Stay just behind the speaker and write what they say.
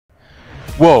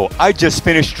Whoa, I just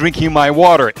finished drinking my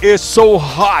water. It's so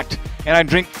hot, and I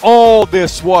drink all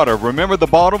this water. Remember the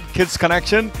bottle, Kids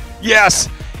Connection? Yes,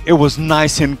 it was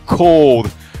nice and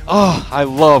cold. Oh, I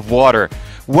love water.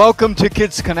 Welcome to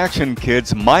Kids Connection,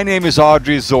 kids. My name is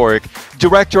Audrey Zorik,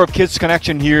 Director of Kids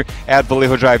Connection here at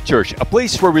Vallejo Drive Church, a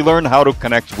place where we learn how to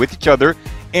connect with each other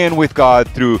and with God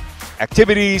through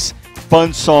activities,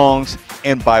 fun songs,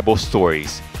 and Bible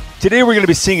stories. Today we're going to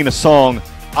be singing a song,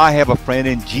 I Have a Friend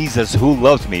in Jesus Who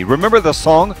Loves Me. Remember the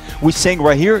song we sang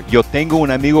right here? Yo tengo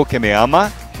un amigo que me ama,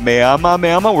 me ama, me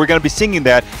ama. We're going to be singing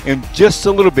that in just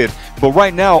a little bit. But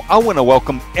right now, I want to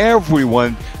welcome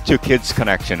everyone to Kids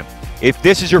Connection. If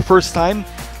this is your first time,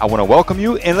 I want to welcome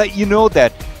you and let you know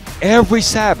that every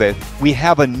Sabbath, we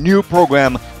have a new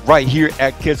program right here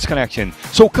at Kids Connection.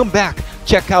 So come back,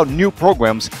 check out new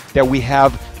programs that we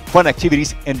have, fun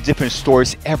activities and different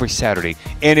stories every Saturday.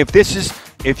 And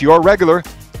if you're a regular,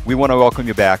 we want to welcome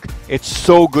you back. It's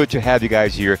so good to have you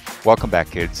guys here. Welcome back,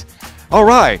 kids. All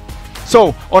right.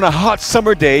 So on a hot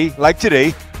summer day like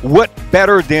today, what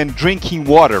better than drinking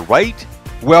water, right?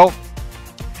 Well,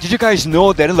 did you guys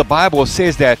know that in the Bible it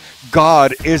says that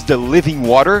God is the living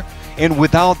water? And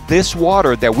without this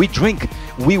water that we drink,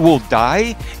 we will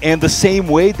die. And the same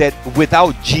way that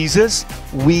without Jesus,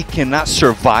 we cannot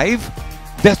survive.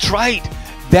 That's right.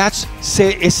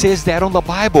 It says that on the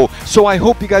Bible. So I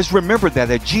hope you guys remember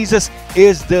that Jesus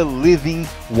is the living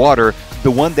water,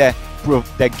 the one that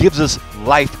gives us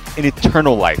life and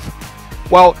eternal life.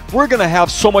 Well, we're going to have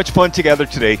so much fun together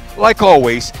today. Like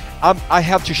always, I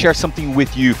have to share something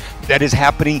with you that is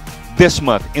happening this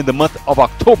month, in the month of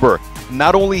October,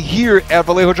 not only here at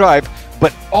Vallejo Drive,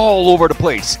 but all over the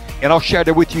place. And I'll share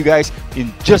that with you guys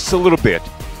in just a little bit.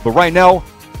 But right now,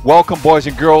 welcome, boys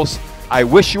and girls. I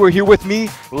wish you were here with me.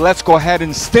 Let's go ahead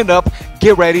and stand up,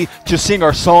 get ready to sing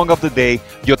our song of the day,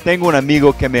 Yo tengo un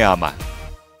amigo que me ama.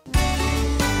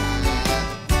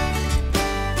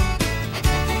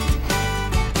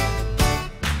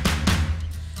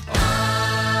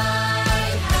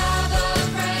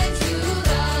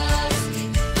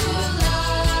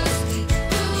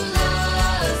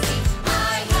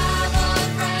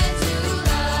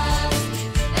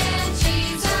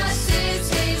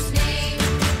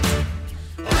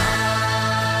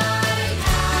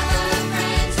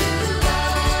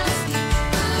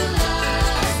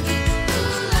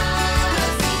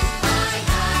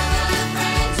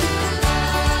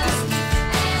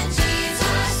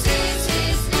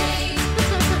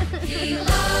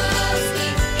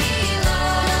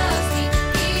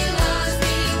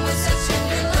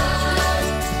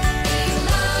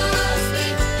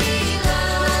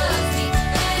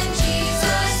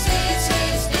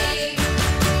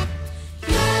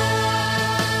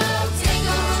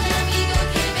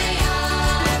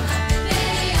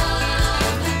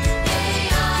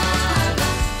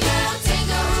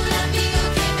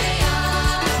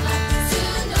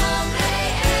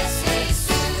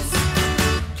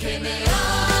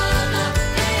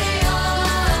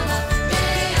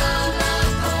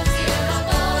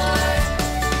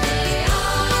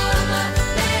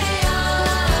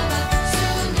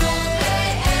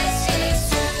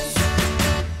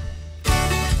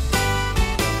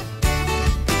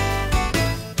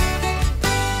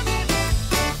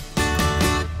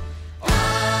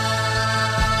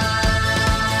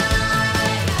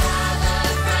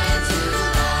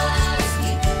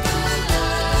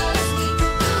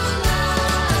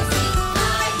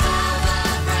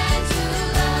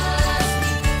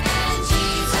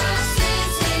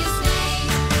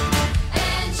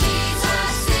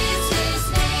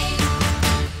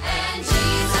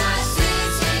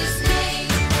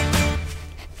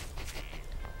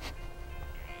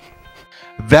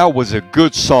 That was a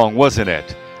good song, wasn't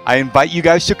it? I invite you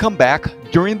guys to come back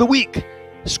during the week.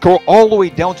 Scroll all the way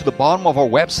down to the bottom of our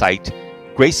website,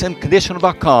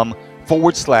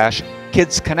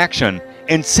 graceunconditional.com/Kids Connection,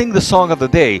 and sing the song of the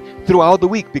day throughout the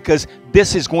week, because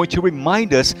this is going to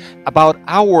remind us about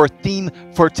our theme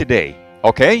for today.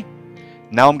 Okay?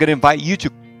 Now I'm going to invite you to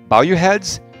bow your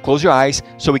heads, close your eyes,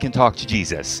 so we can talk to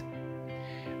Jesus.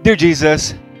 Dear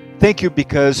Jesus, thank you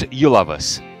because you love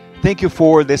us. Thank you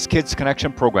for this Kids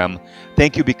Connection program.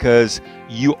 Thank you because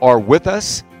you are with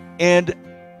us, and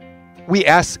we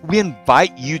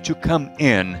invite you to come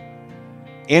in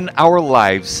our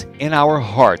lives, in our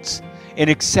hearts, and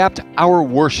accept our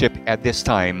worship at this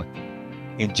time.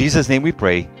 In Jesus' name we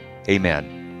pray,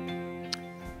 amen.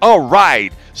 All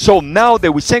right, so now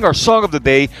that we sang our song of the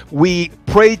day, we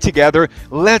prayed together.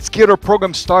 Let's get our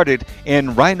program started.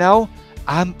 And right now,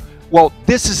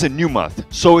 this is a new month,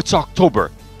 so it's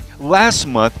October. Last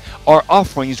month, our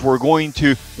offerings were going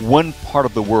to one part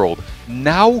of the world.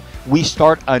 Now we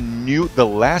start the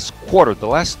last quarter, the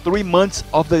last 3 months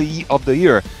of the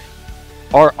year.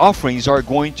 Our offerings are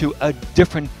going to a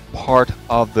different part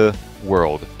of the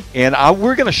world. And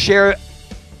we're going to share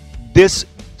this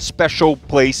special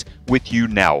place with you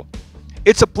now.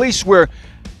 It's a place where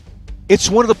it's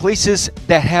one of the places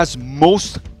that has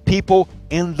most people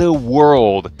in the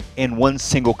world in one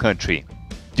single country.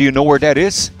 Do you know where that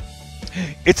is?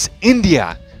 It's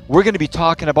India. We're going to be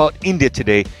talking about India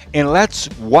today, and let's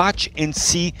watch and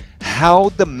see how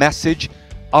the message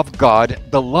of God,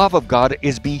 the love of God,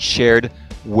 is being shared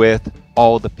with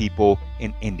all the people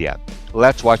in India.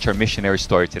 Let's watch our missionary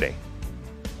story today.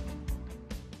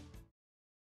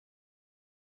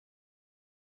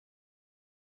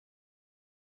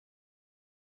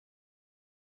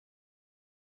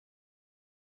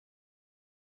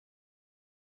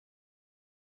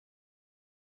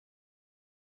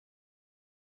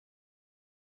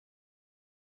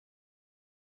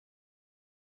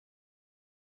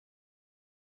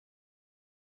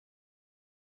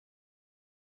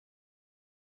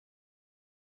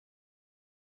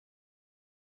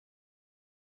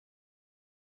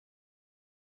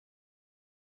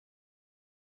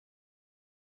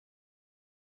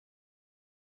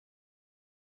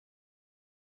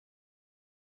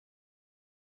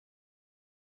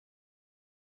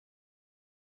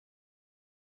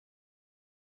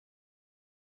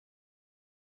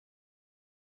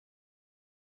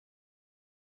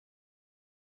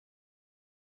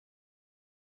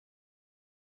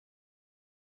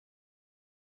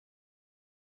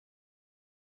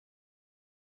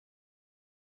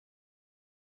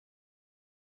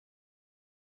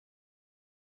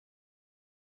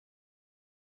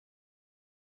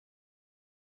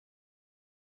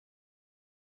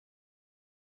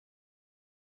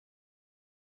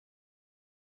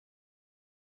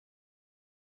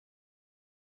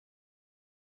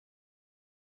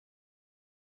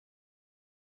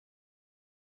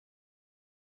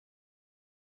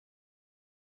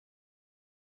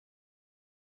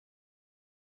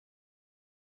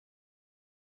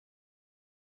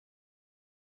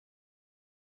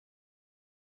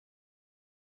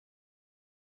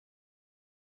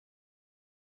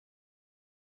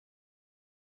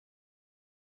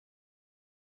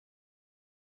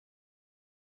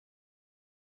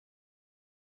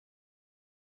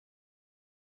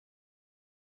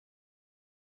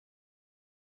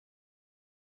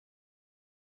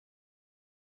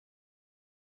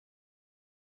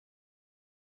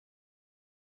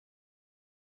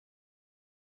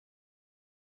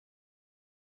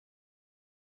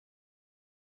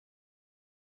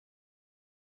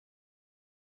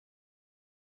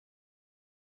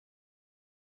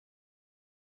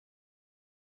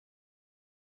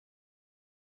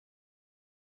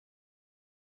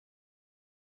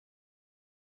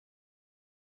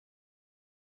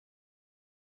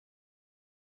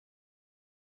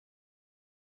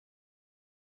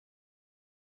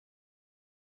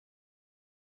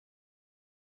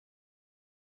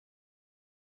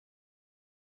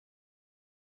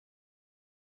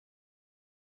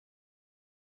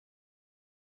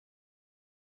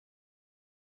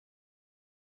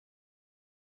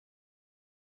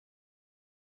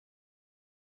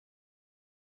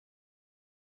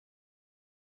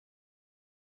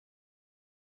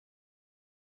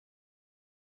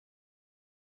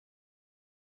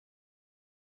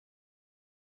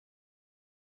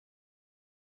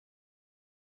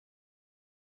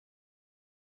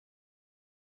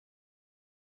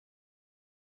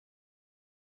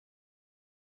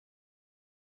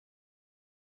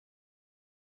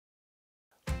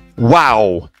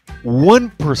 Wow,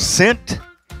 1%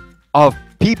 of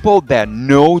people that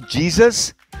know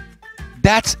Jesus?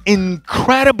 That's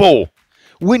incredible.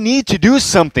 We need to do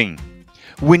something.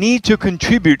 We need to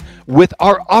contribute with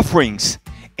our offerings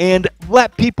and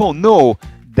let people know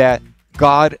that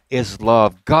God is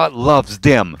love. God loves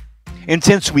them. And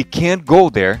since we can't go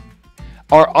there,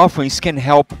 our offerings can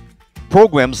help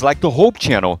programs like the Hope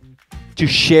Channel to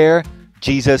share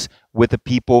Jesus with the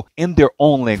people in their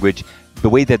own language, the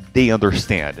way that they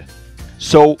understand.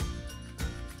 So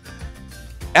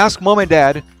ask mom and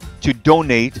dad to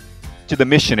donate to the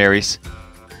missionaries,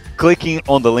 clicking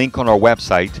on the link on our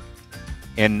website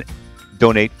and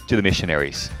donate to the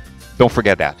missionaries. Don't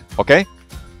forget that, okay?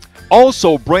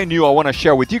 Also, brand new, I want to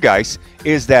share with you guys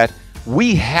is that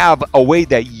we have a way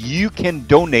that you can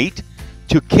donate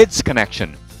to Kids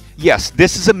Connection. Yes,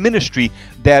 this is a ministry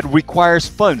that requires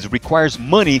funds, requires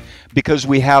money, because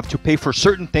we have to pay for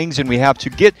certain things and we have to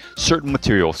get certain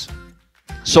materials.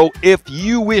 So if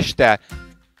you wish that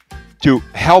to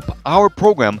help our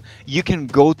program, you can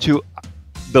go to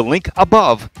the link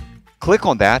above, click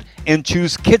on that, and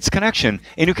choose Kids Connection,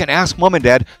 and you can ask mom and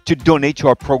dad to donate to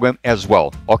our program as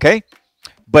well, okay?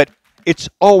 But it's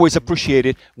always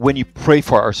appreciated when you pray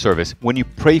for our service, when you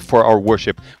pray for our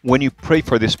worship, when you pray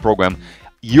for this program.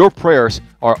 Your prayers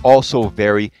are also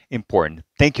very important.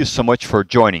 Thank you so much for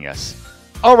joining us.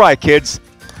 All right, kids.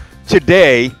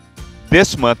 Today,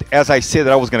 this month, as I said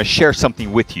that I was going to share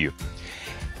something with you.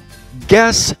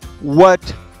 Guess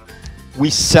what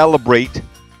we celebrate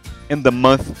in the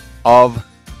month of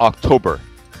October?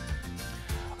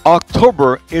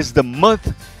 October is the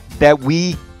month that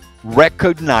we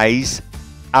recognize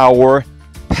our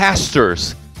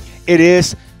pastors. It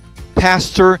is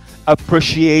Pastor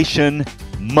Appreciation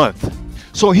Month.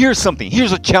 So here's something.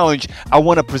 Here's a challenge I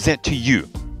want to present to you.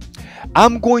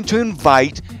 I'm going to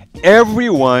invite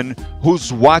everyone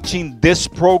who's watching this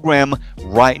program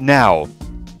right now.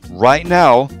 Right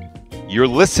now, you're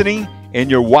listening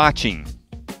and you're watching.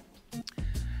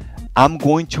 I'm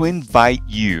going to invite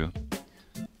you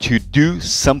to do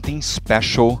something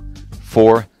special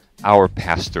for our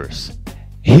pastors.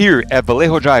 Here at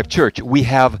Vallejo Drive Church, we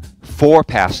have 4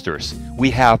 pastors.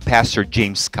 We have Pastor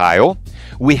James Kyle.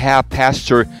 We have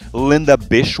Pastor Linda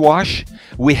Bishwash.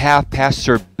 We have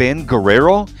Pastor Ben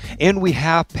Guerrero. And we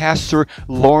have Pastor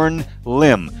Lauren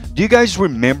Lim. Do you guys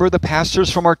remember the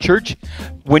pastors from our church?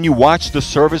 When you watched the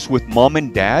service with mom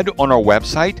and dad on our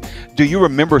website, do you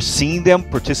remember seeing them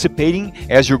participating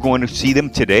as you're going to see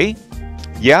them today?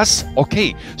 Yes?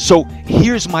 Okay, so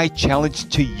here's my challenge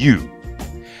to you.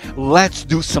 Let's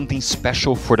do something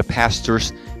special for the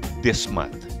pastors this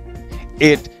month.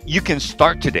 You can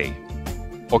start today,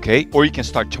 okay? Or you can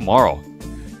start tomorrow.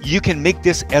 You can make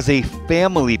this as a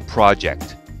family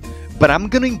project. But I'm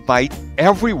going to invite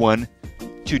everyone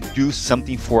to do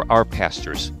something for our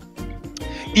pastors.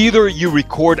 Either you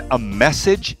record a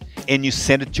message and you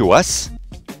send it to us,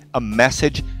 a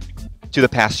message to the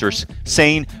pastors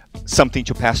saying something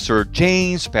to Pastor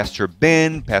James, Pastor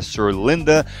Ben, Pastor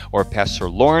Linda, or Pastor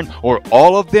Lauren, or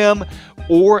all of them,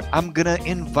 or I'm gonna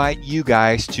invite you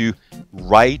guys to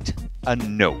write a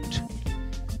note.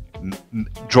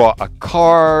 Draw a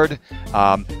card,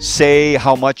 say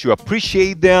how much you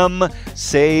appreciate them,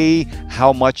 say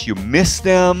how much you miss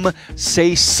them,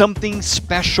 say something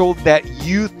special that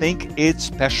you think is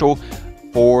special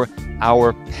for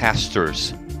our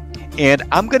pastors. And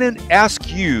I'm going to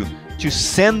ask you to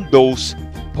send those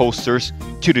posters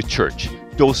to the church,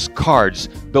 those cards,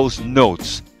 those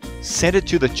notes. Send it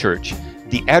to the church.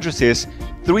 The address is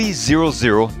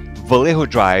 300 Vallejo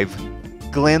Drive,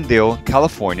 Glendale,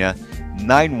 California,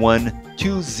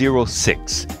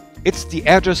 91206. It's the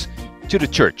address to the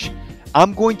church.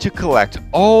 I'm going to collect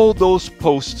all those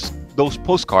posts, those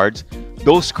postcards,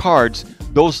 those cards,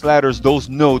 those letters, those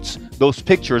notes, those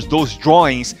pictures, those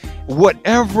drawings,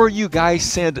 whatever you guys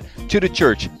send to the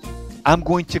church. I'm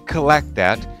going to collect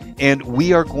that, and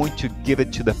we are going to give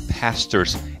it to the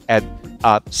pastors at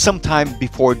sometime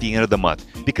before the end of the month,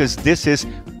 because this is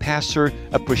Pastor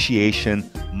Appreciation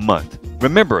Month.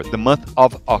 Remember, the month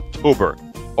of October.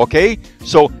 Okay?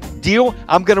 So, deal?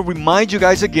 I'm going to remind you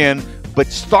guys again, but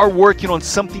start working on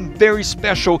something very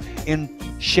special and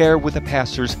share with the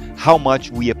pastors how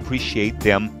much we appreciate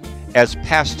them as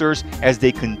pastors as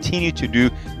they continue to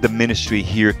do the ministry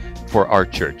here for our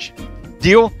church.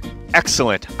 Deal?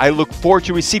 Excellent. I look forward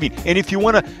to receiving. And if you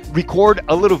want to record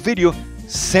a little video,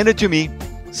 send it to me.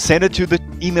 Send it to the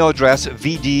email address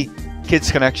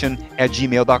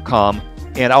vdkidsconnection@gmail.com,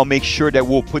 and I'll make sure that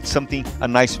we'll put a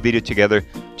nice video together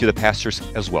to the pastors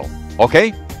as well.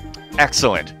 Okay?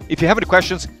 Excellent. If you have any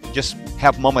questions, just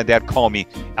have mom and dad call me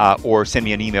or send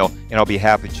me an email, and I'll be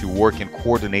happy to work and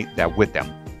coordinate that with them.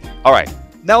 All right.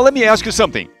 Now let me ask you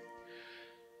something.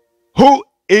 Who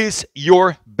is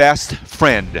your best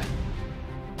friend?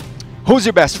 Who's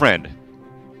your best friend?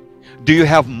 Do you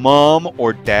have mom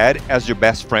or dad as your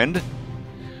best friend?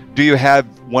 Do you have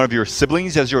one of your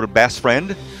siblings as your best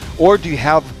friend? Or do you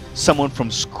have someone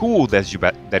from school that is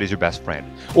your best friend?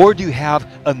 Or do you have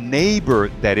a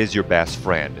neighbor that is your best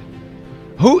friend?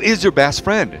 Who is your best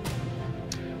friend?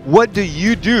 What do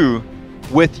you do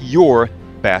with your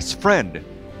best friend?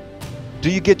 Do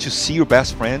you get to see your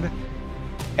best friend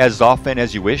as often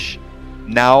as you wish?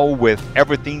 Now with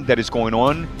everything that is going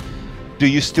on, do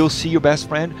you still see your best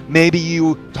friend? Maybe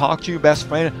you talk to your best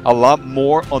friend a lot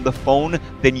more on the phone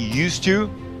than you used to.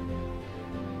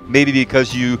 Maybe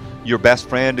because your best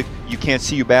friend, you can't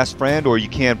see your best friend, or you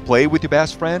can't play with your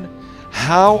best friend.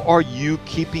 How are you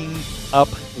keeping up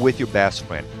with your best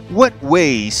friend? What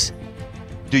ways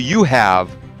do you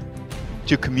have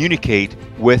to communicate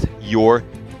with your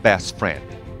best friend.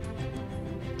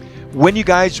 When you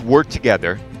guys work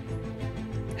together,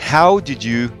 how did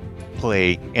you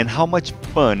play and how much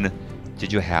fun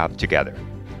did you have together?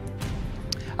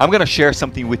 I'm going to share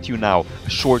something with you now, a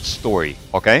short story,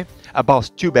 okay,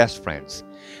 about two best friends.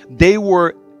 They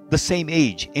were the same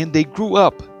age and they grew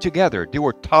up together. They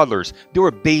were toddlers, they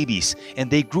were babies, and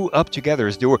they grew up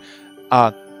together.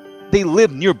 They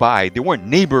lived nearby. They weren't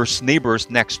neighbors,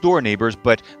 next door neighbors,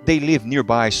 but they lived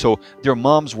nearby. So their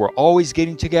moms were always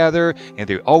getting together and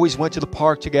they always went to the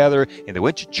park together and they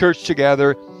went to church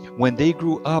together. When they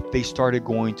grew up, they started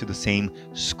going to the same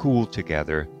school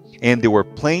together and they were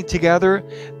playing together.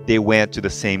 They went to the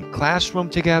same classroom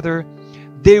together.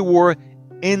 They were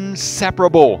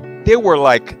inseparable. They were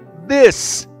like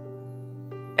this.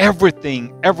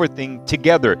 Everything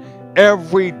together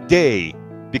every day.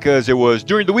 Because it was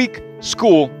during the week,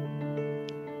 school.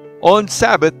 On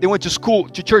Sabbath, they went to school,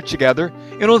 to church together.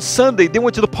 And on Sunday, they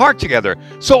went to the park together.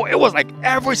 So it was like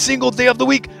every single day of the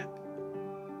week,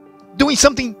 doing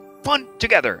something fun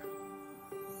together.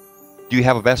 Do you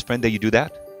have a best friend that you do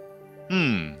that?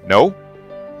 No.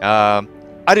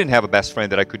 I didn't have a best friend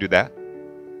that I could do that.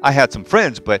 I had some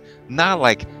friends, but not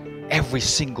like every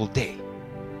single day.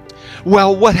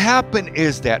 Well, what happened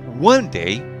is that one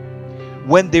day,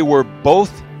 when they were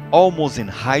both almost in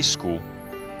high school,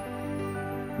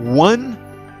 one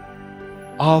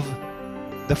of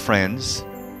the friends,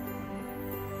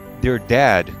 their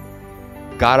dad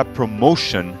got a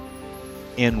promotion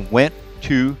and went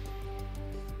to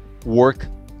work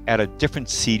at a different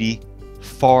city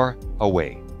far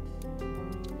away.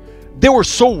 They were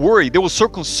so worried, they were so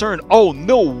concerned. Oh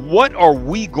no, what are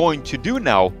we going to do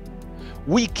now?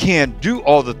 We can't do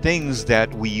all the things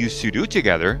that we used to do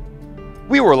together.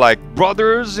 We were like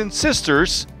brothers and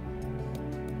sisters.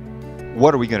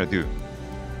 What are we going to do?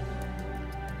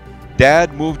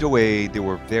 Dad moved away. They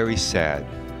were very sad.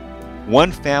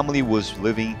 One family was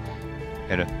living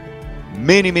at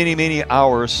many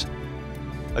hours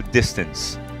a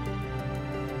distance.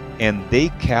 And they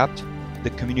kept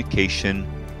the communication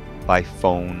by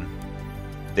phone.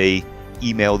 They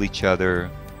emailed each other.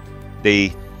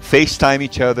 They FaceTime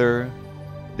each other.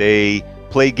 They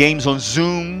play games on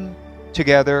Zoom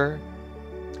together.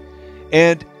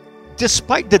 And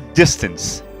despite the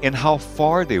distance and how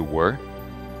far they were,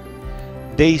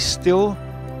 they still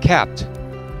kept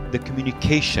the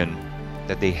communication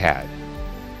that they had.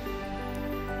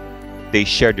 They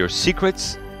shared their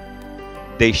secrets.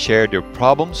 They shared their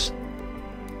problems.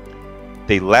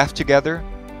 They laughed together.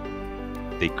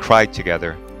 They cried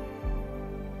together.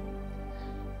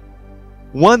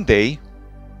 One day,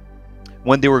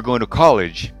 when they were going to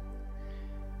college,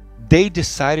 they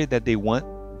decided that they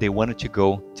wanted to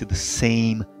go to the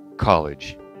same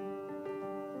college.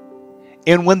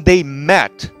 And when they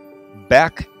met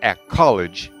back at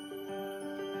college,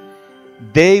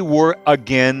 they were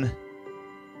again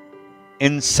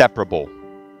inseparable.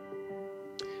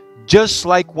 Just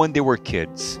like when they were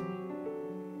kids.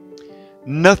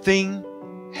 Nothing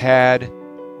had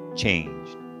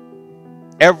changed.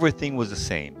 Everything was the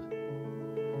same.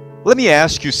 Let me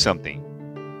ask you something.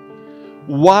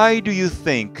 Why do you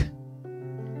think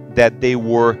that they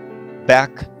were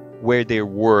back where they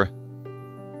were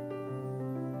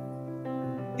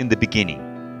in the beginning?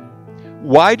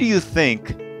 Why do you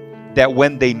think that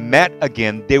when they met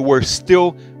again, they were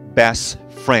still best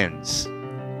friends?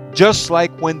 Just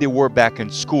like when they were back in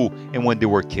school and when they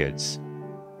were kids.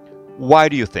 Why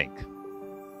do you think?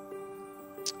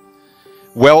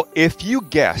 Well, if you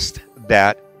guessed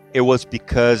that it was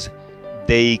because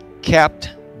they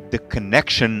kept the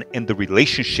connection and the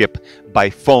relationship by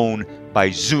phone,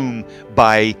 by Zoom,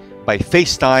 by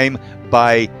FaceTime,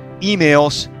 by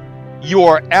emails, you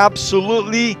are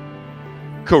absolutely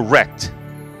correct.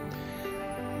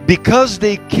 Because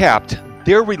they kept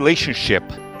their relationship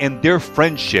and their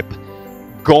friendship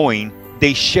going,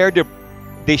 they shared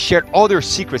all their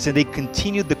secrets and they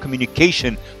continued the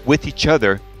communication with each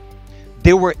other.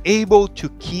 They were able to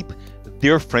keep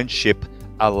their friendship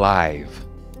alive.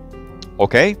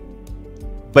 Okay?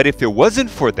 But if it wasn't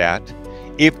for that,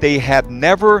 if they had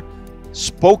never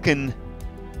spoken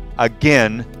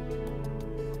again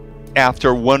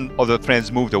after one of the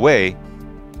friends moved away,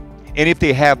 and if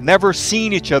they have never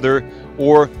seen each other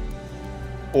or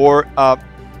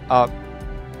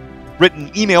written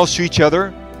emails to each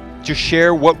other to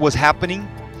share what was happening,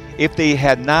 if they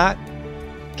had not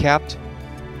kept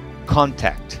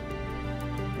contact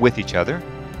with each other,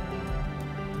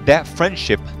 that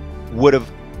friendship would have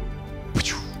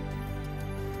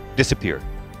disappeared.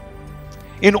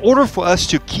 In order for us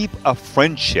to keep a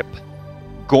friendship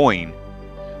going,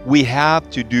 we have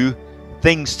to do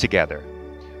things together.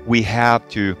 We have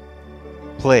to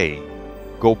play,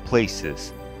 go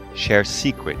places, share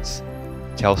secrets,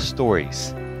 tell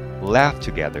stories, laugh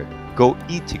together, go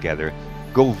eat together,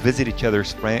 go visit each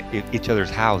other's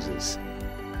houses.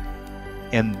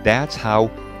 And that's how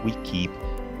we keep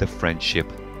the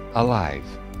friendship alive.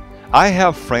 I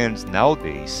have friends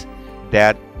nowadays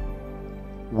that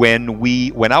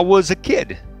when I was a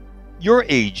kid, your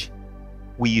age,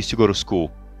 we used to go to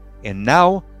school. And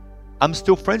now I'm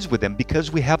still friends with them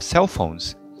because we have cell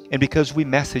phones and because we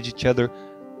message each other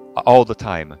all the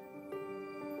time.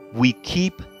 We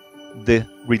keep the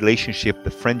relationship,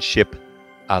 the friendship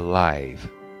alive.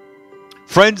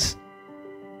 Friends,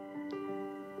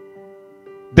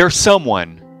 there's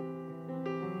someone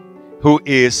who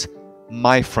is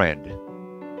my friend.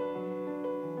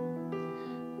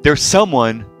 There's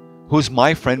someone who's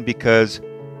my friend because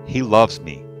he loves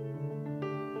me.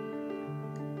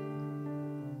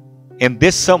 And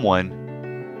this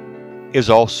someone is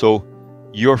also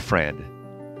your friend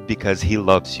because he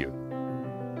loves you.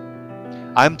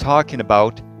 I'm talking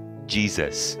about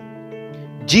Jesus.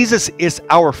 Jesus is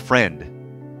our friend.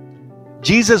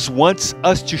 Jesus wants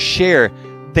us to share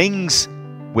things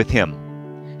with him.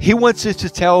 He wants us to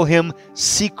tell him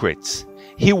secrets.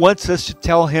 He wants us to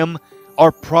tell him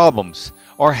our problems,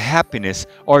 our happiness,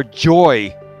 our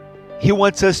joy. He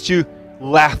wants us to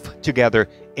laugh together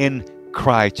and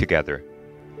cry together.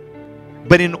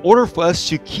 But in order for us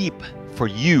to keep, for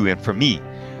you and for me,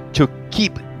 to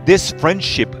keep this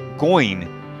friendship going,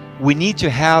 we need to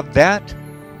have that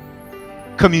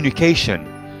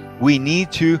communication. We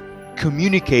need to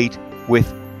communicate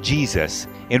with Jesus,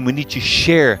 and we need to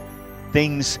share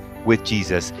things with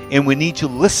Jesus, and we need to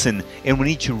listen, and we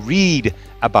need to read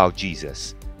about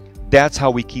Jesus. That's how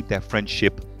we keep that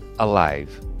friendship alive.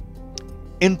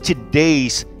 In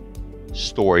today's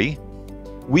story,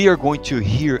 we are going to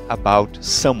hear about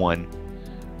someone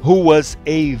who was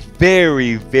a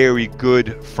very, very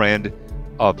good friend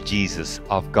of Jesus,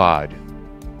 of God.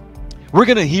 We're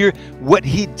going to hear what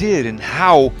he did and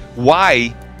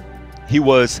why he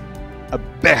was a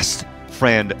best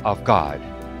friend of God.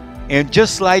 And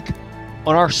just like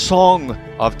on our song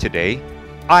of today,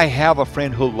 I have a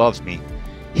friend who loves me.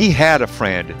 He had a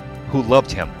friend who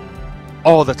loved him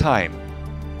all the time.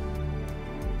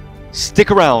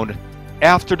 Stick around.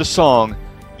 After the song,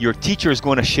 your teacher is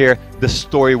going to share the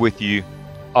story with you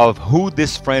of who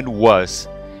this friend was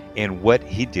and what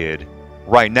he did.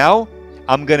 Right now,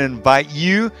 I'm going to invite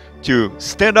you to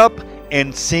stand up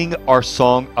and sing our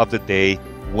song of the day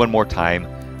one more time.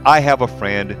 I have a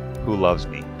friend who loves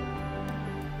me.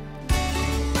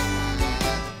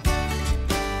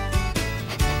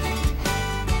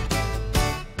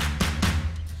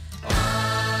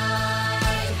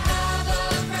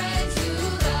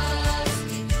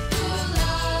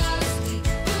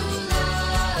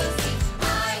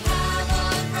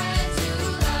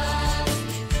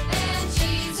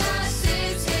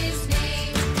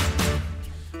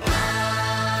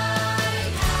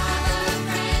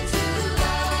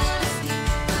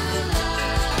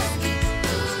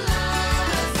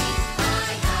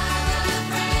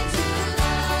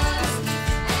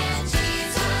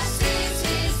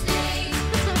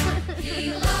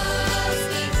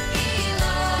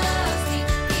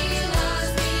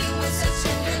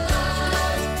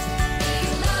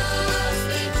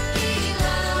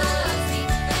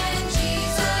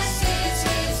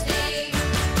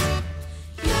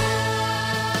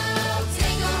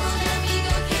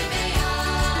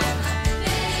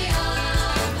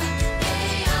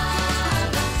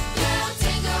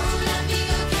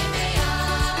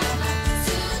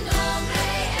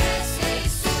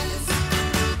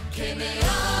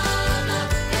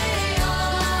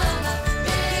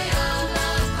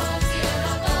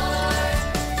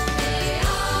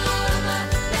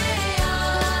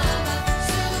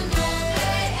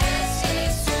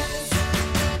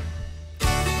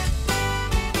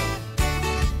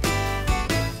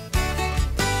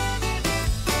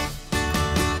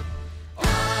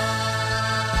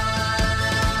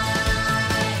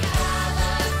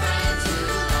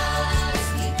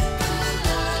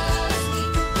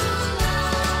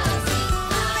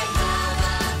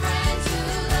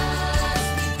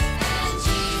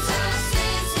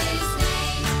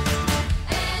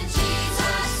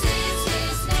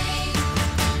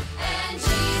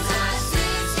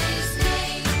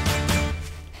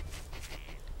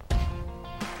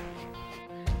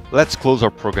 Let's close our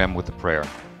program with a prayer.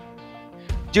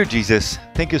 Dear Jesus,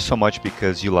 thank you so much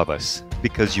because you love us,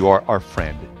 because you are our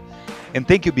friend. And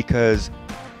thank you because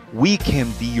we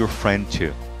can be your friend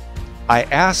too. I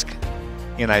ask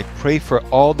and I pray for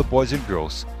all the boys and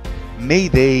girls. may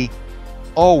they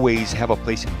always have a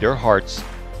place in their hearts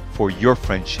for your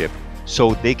friendship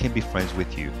so they can be friends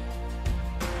with you.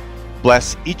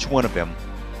 Bless each one of them.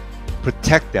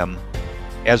 Protect them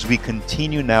as we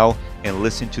continue now and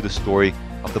listen to the story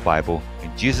of the Bible.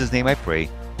 In Jesus' name I pray,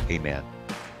 amen.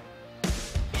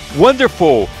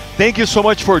 Wonderful. Thank you so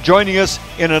much for joining us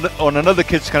on another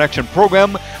Kids Connection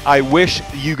program. I wish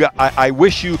you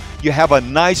have a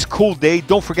nice, cool day.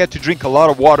 Don't forget to drink a lot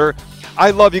of water.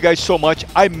 I love you guys so much.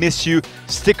 I miss you.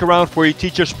 Stick around for your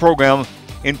teacher's program.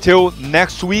 Until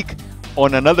next week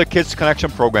on another Kids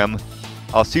Connection program.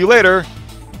 I'll see you later.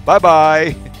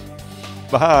 Bye-bye.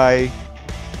 Bye.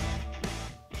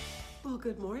 Well,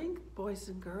 good morning, boys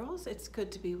and girls. It's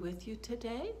good to be with you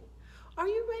today. Are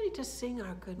you ready to sing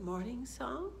our good morning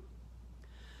song?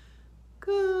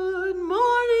 Good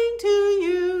morning to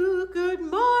you, good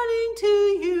morning to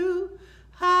you.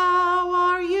 How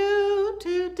are you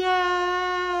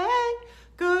today?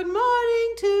 Good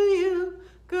morning to you,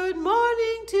 good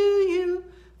morning to you.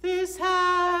 This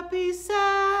happy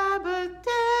Sabbath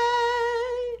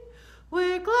day.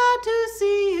 We're glad to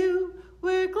see you,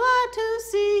 we're glad to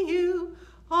see you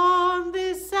on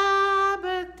this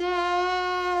Sabbath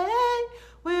day.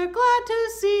 We're glad to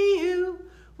see you,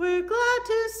 we're glad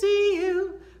to see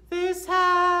you this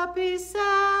happy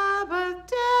Sabbath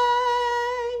day.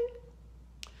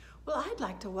 Well, I'd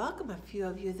like to welcome a few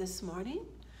of you this morning.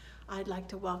 I'd like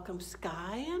to welcome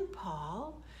Sky and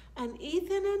Paul, and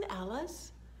Ethan and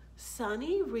Ellis,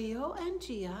 Sunny, Rio and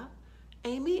Gia,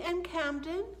 Amy and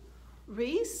Camden,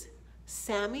 Reese,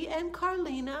 Sammy and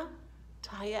Carlina,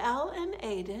 Tyel and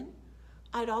Aiden.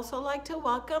 I'd also like to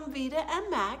welcome Vita and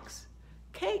Max,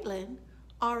 Caitlin,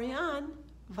 Ariane,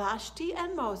 Vashti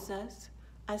and Moses,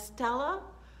 Estella,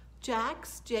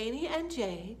 Jax, Janie and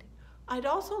Jade. I'd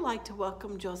also like to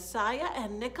welcome Josiah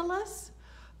and Nicholas,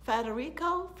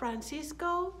 Federico,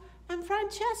 Francisco, and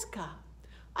Francesca.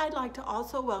 I'd like to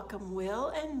also welcome Will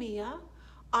and Mia,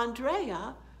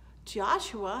 Andrea,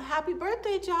 Joshua. Happy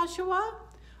birthday, Joshua.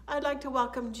 I'd like to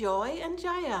welcome Joy and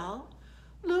Jael,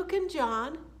 Luke and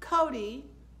John, Cody,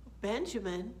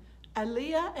 Benjamin,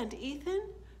 Aaliyah and Ethan,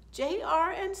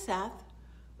 JR and Seth,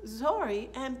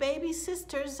 Zori and baby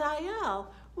sister Zael.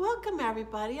 Welcome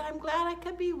everybody. I'm glad I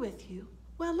could be with you.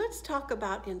 Well, let's talk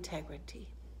about integrity.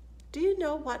 Do you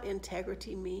know what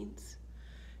integrity means?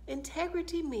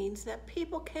 Integrity means that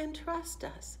people can trust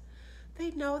us.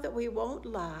 They know that we won't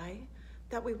lie,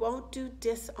 that we won't do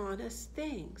dishonest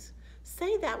things.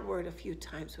 Say that word a few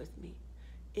times with me.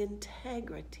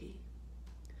 Integrity.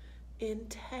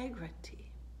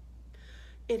 Integrity.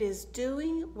 It is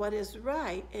doing what is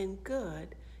right and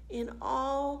good in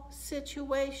all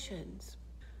situations.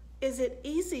 Is it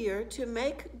easier to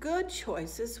make good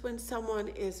choices when someone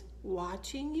is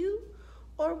watching you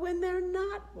or when they're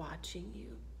not watching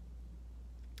you?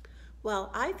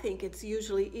 Well, I think it's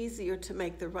usually easier to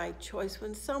make the right choice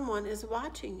when someone is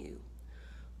watching you.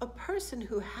 A person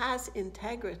who has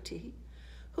integrity,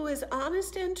 who is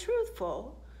honest and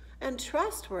truthful and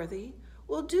trustworthy,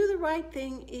 will do the right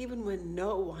thing even when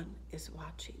no one is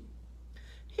watching.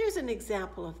 Here's an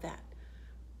example of that.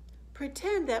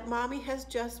 Pretend that mommy has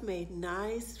just made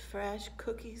nice, fresh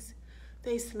cookies.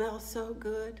 They smell so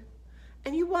good.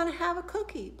 And you want to have a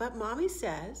cookie, but mommy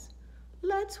says,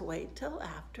 let's wait till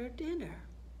after dinner.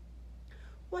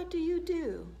 What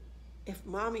do? If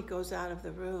mommy goes out of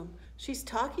the room, she's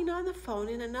talking on the phone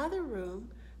in another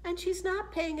room, and she's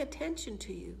not paying attention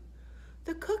to you.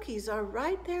 The cookies are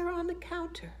right there on the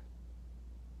counter.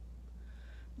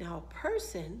 Now, a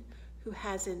person who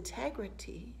has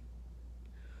integrity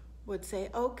would say,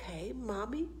 okay,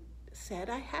 mommy said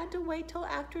I had to wait till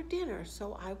after dinner,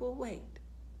 so I will wait.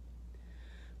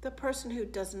 The person who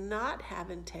does not have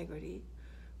integrity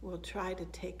will try to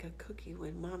take a cookie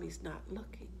when mommy's not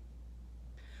looking.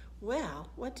 Well,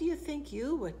 what do you think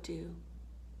you would do?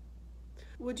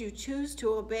 Would you choose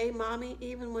to obey mommy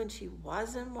even when she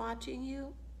wasn't watching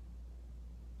you?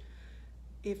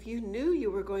 If you knew you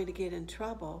were going to get in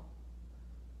trouble,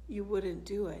 you wouldn't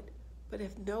do it. But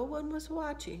if no one was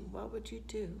watching, what would you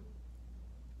do?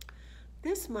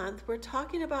 This month, we're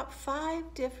talking about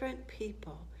 5 different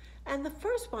people. And the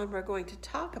first one we're going to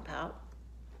talk about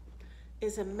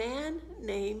is a man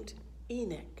named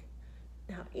Enoch.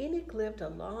 Now, Enoch lived a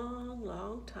long,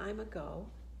 long time ago.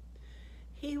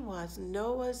 He was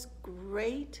Noah's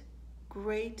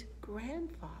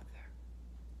great-great-grandfather.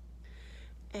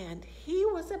 And he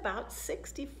was about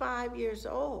 65 years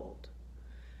old.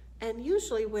 And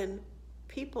usually when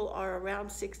people are around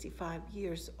 65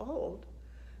 years old,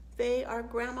 they are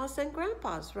grandmas and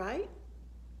grandpas, right?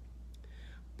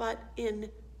 But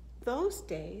in those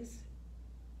days,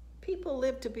 people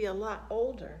lived to be a lot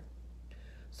older.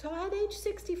 So at age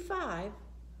 65,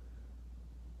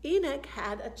 Enoch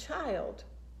had a child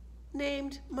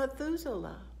named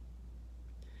Methuselah.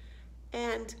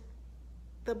 And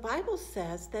the Bible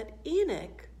says that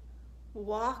Enoch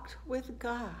walked with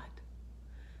God,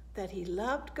 that he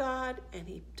loved God and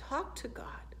he talked to God,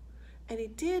 and he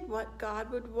did what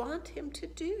God would want him to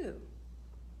do.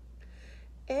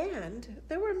 And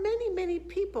there were many, many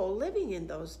people living in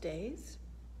those days.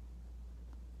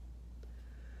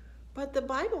 But the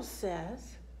Bible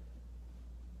says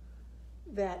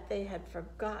that they had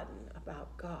forgotten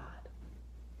about God.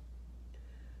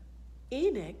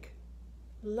 Enoch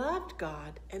loved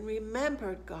God and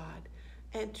remembered God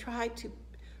and tried to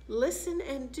listen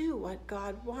and do what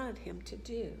God wanted him to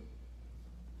do.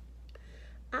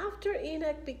 After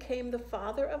Enoch became the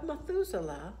father of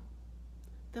Methuselah,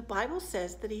 the Bible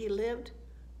says that he lived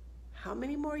how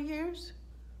many more years?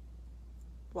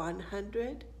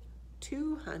 100,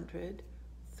 200,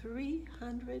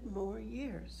 300 more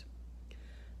years.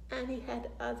 And he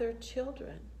had other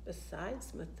children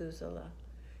besides Methuselah.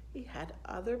 He had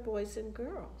other boys and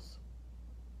girls.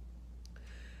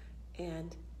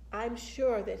 And I'm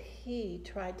sure that he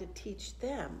tried to teach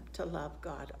them to love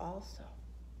God also.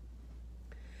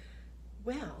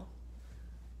 Well,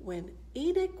 when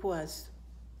Enoch was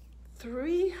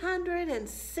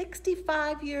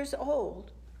 365 years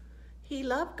old, he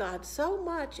loved God so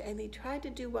much and he tried to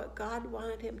do what God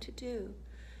wanted him to do.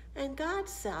 And God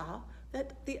saw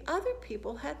that the other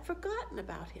people had forgotten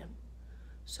about him.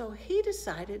 So he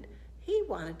decided he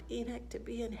wanted Enoch to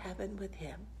be in heaven with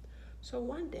him. So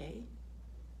one day,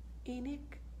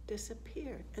 Enoch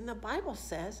disappeared. And the Bible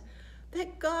says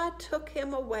that God took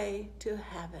him away to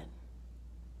heaven.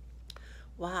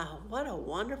 Wow, what a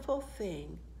wonderful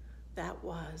thing that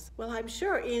was. Well, I'm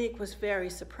sure Enoch was very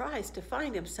surprised to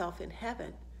find himself in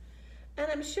heaven. And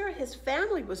I'm sure his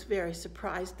family was very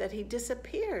surprised that he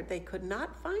disappeared. They could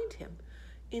not find him.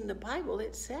 In the Bible,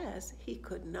 it says he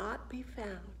could not be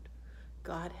found.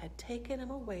 God had taken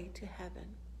him away to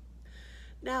heaven.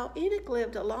 Now, Enoch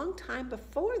lived a long time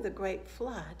before the great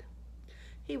flood.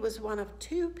 He was one of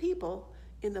 2 people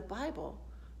in the Bible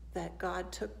that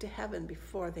God took to heaven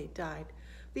before they died.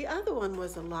 The other one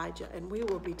was Elijah, and we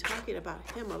will be talking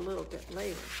about him a little bit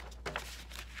later.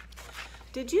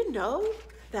 Did you know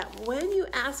that when you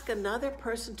ask another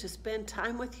person to spend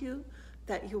time with you,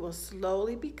 that you will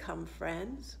slowly become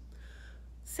friends?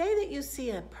 Say that you see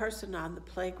a person on the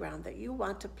playground that you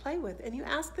want to play with, and you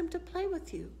ask them to play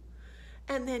with you.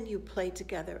 And then you play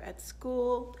together at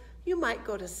school. You might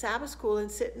go to Sabbath school and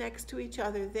sit next to each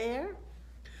other there.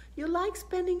 You like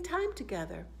spending time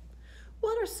together.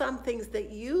 What are some things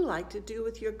that you like to do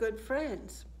with your good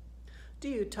friends? Do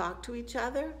you talk to each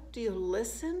other? Do you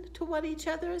listen to what each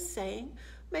other is saying?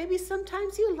 Maybe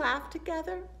sometimes you laugh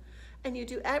together and you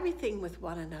do everything with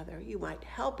one another. You might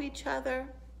help each other.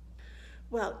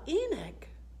 Well, Enoch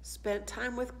spent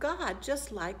time with God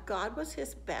just like God was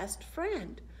his best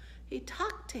friend. He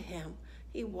talked to him.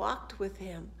 He walked with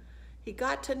him. He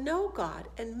got to know God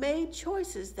and made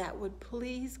choices that would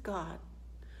please God.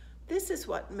 This is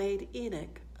what made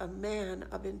Enoch a man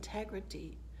of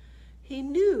integrity. He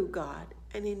knew God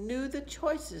and he knew the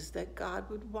choices that God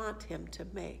would want him to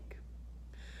make.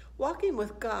 Walking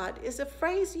with God is a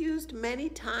phrase used many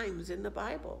times in the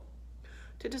Bible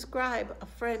to describe a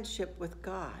friendship with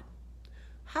God.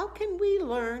 How can we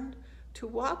learn to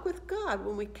walk with God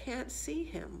when we can't see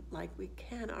him like we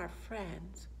can our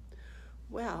friends?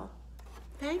 Well,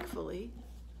 thankfully,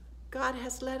 God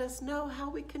has let us know how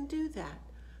we can do that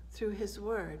through his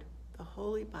word, the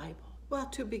Holy Bible. Well,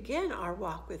 to begin our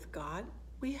walk with God,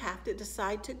 we have to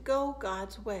decide to go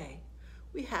God's way.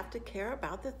 We have to care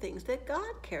about the things that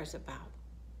God cares about.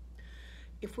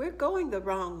 If we're going the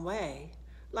wrong way,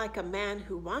 like a man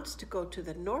who wants to go to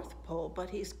the North Pole, but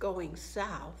he's going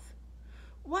south,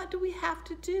 what do we have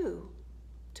to do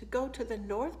to go to the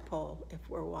North Pole if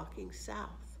we're walking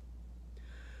south?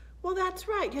 Well, that's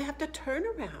right. You have to turn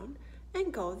around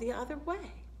and go the other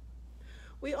way.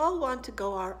 We all want to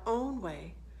go our own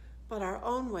way, but our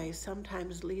own way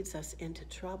sometimes leads us into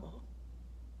trouble.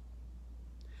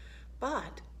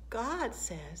 But God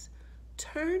says,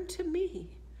 turn to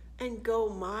me and go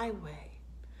my way,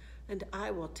 and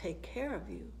I will take care of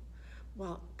you.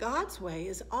 Well, God's way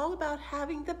is all about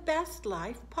having the best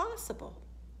life possible.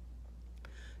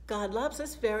 God loves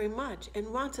us very much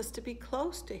and wants us to be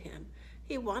close to him.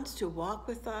 He wants to walk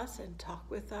with us and talk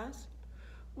with us.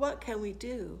 What can we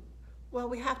do? Well,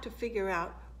 we have to figure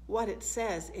out what it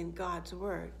says in God's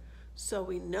word so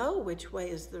we know which way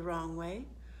is the wrong way,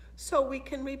 so we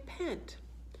can repent.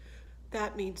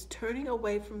 That means turning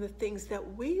away from the things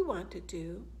that we want to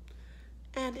do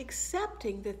and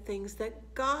accepting the things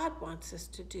that God wants us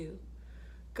to do.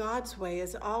 God's way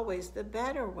is always the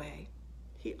better way.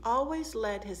 He always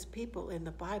led his people in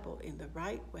the Bible in the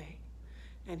right way,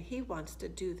 and he wants to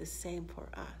do the same for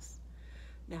us.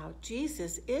 Now,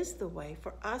 Jesus is the way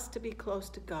for us to be close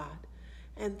to God,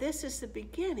 and this is the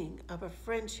beginning of a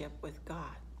friendship with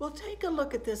God. Well, take a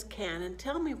look at this can and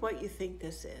tell me what you think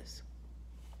this is.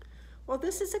 Well,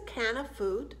 this is a can of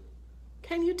food.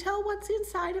 Can you tell what's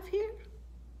inside of here?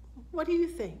 What do you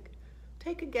think?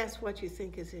 Take a guess what you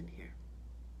think is in here.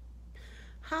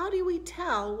 How do we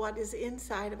tell what is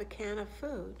inside of a can of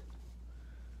food?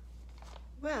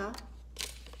 Well,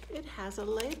 it has a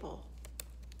label,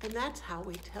 and that's how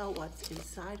we tell what's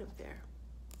inside of there.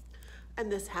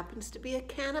 And this happens to be a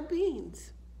can of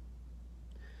beans.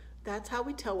 That's how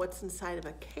we tell what's inside of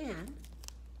a can.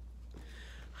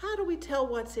 How do we tell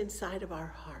what's inside of our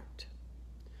heart?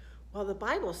 Well, the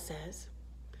Bible says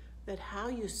that how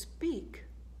you speak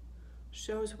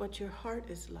shows what your heart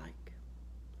is like.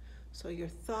 So your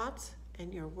thoughts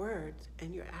and your words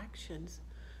and your actions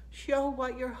show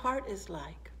what your heart is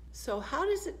like. So how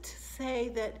does it say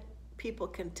that people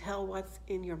can tell what's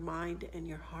in your mind and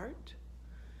your heart?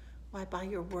 Why, by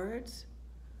your words,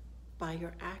 by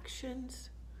your actions,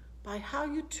 by how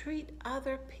you treat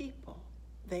other people.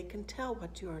 They can tell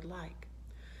what you are like.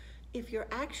 If your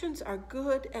actions are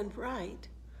good and right,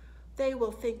 they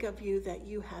will think of you that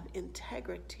you have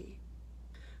integrity,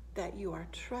 that you are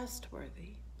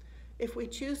trustworthy. If we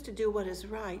choose to do what is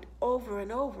right over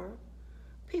and over,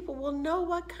 people will know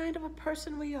what kind of a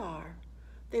person we are.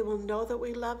 They will know that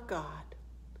we love God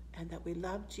and that we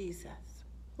love Jesus.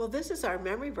 Well, this is our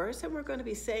memory verse, and we're going to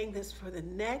be saying this for the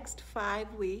next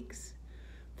 5 weeks.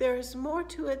 There is more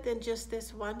to it than just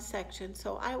this one section,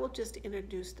 so I will just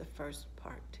introduce the first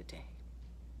part today.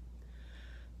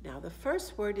 Now, the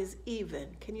first word is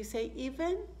even. Can you say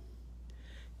even?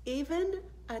 Even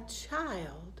a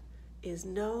child is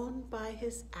known by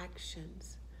his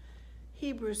actions.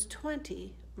 Hebrews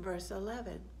 20, verse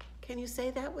 11. Can you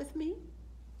say that with me?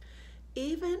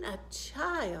 Even a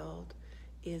child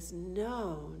is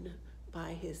known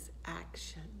by his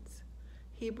actions.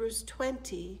 Hebrews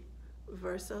 20,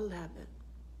 verse 11.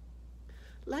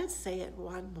 Let's say it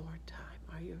one more time.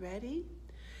 Are you ready?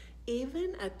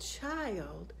 Even a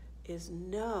child is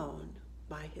known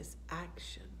by his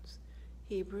actions.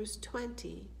 Hebrews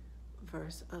 20,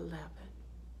 verse 11.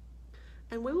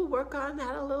 And we will work on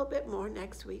that a little bit more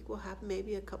next week. We'll have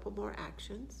maybe a couple more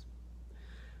actions.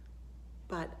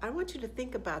 But I want you to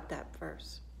think about that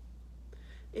verse.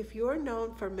 If you're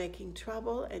known for making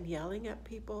trouble and yelling at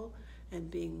people and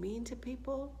being mean to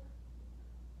people,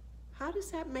 how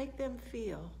does that make them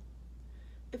feel?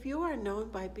 If you are known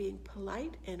by being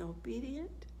polite and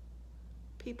obedient,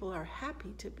 people are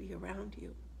happy to be around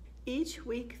you. Each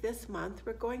week this month,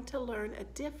 we're going to learn a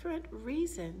different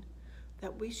reason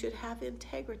that we should have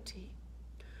integrity.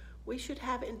 We should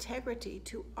have integrity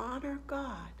to honor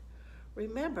God.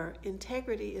 Remember,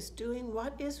 integrity is doing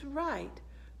what is right,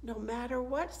 no matter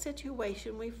what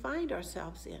situation we find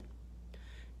ourselves in.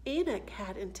 Enoch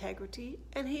had integrity,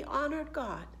 and he honored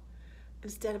God.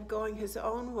 Instead of going his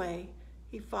own way,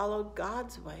 he followed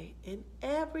God's way in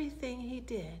everything he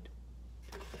did.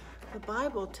 The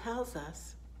Bible tells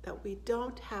us that we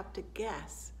don't have to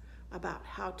guess about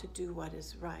how to do what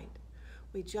is right.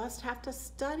 We just have to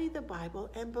study the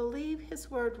Bible and believe his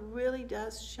word really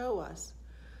does show us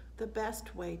the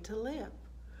best way to live.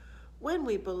 When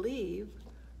we believe,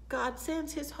 God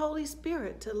sends his Holy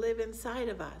Spirit to live inside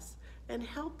of us and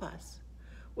help us.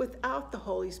 Without the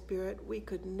Holy Spirit, we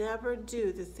could never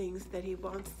do the things that he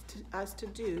wants us to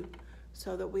do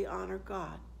so that we honor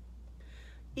God.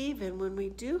 Even when we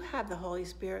do have the Holy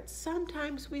Spirit,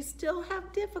 sometimes we still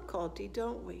have difficulty,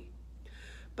 don't we?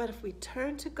 But if we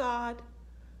turn to God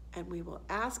and we will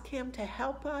ask him to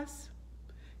help us,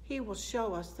 he will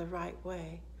show us the right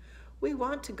way. We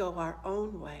want to go our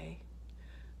own way,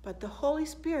 but the Holy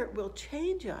Spirit will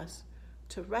change us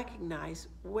to recognize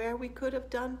where we could have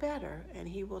done better, and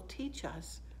he will teach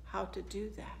us how to do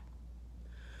that.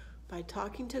 By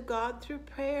talking to God through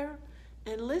prayer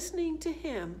and listening to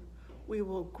him, we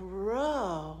will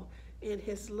grow in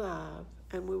his love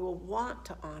and we will want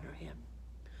to honor him.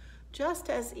 Just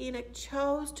as Enoch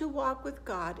chose to walk with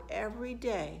God every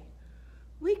day,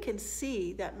 we can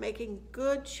see that making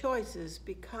good choices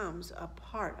becomes a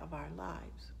part of our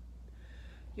lives.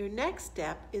 Your next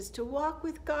step is to walk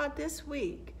with God this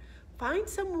week. Find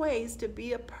some ways to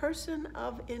be a person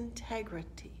of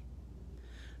integrity.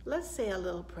 Let's say a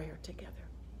little prayer together.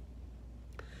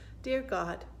 Dear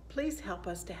God, Please help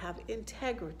us to have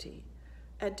integrity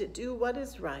and to do what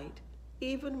is right,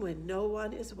 even when no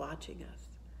one is watching us.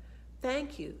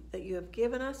 Thank you that you have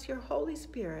given us your Holy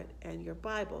Spirit and your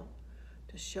Bible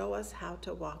to show us how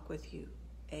to walk with you.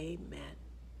 Amen.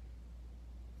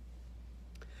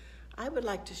 I would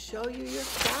like to show you your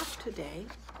craft today,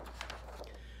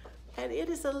 and it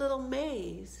is a little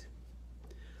maze.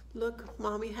 Look,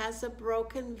 Mommy has a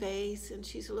broken vase, and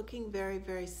she's looking very,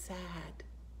 very sad.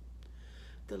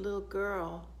 The little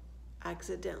girl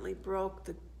accidentally broke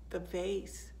the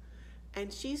vase,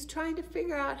 and she's trying to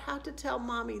figure out how to tell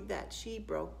Mommy that she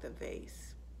broke the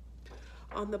vase.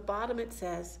 On the bottom it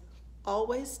says,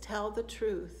 always tell the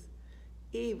truth,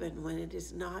 even when it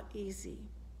is not easy.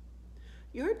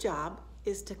 Your job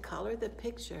is to color the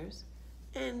pictures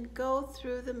and go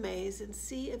through the maze and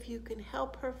see if you can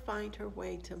help her find her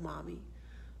way to Mommy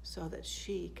so that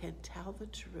she can tell the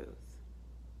truth.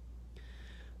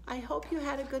 I hope you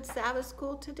had a good Sabbath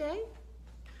school today.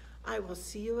 I will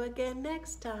see you again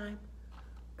next time.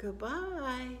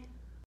 Goodbye.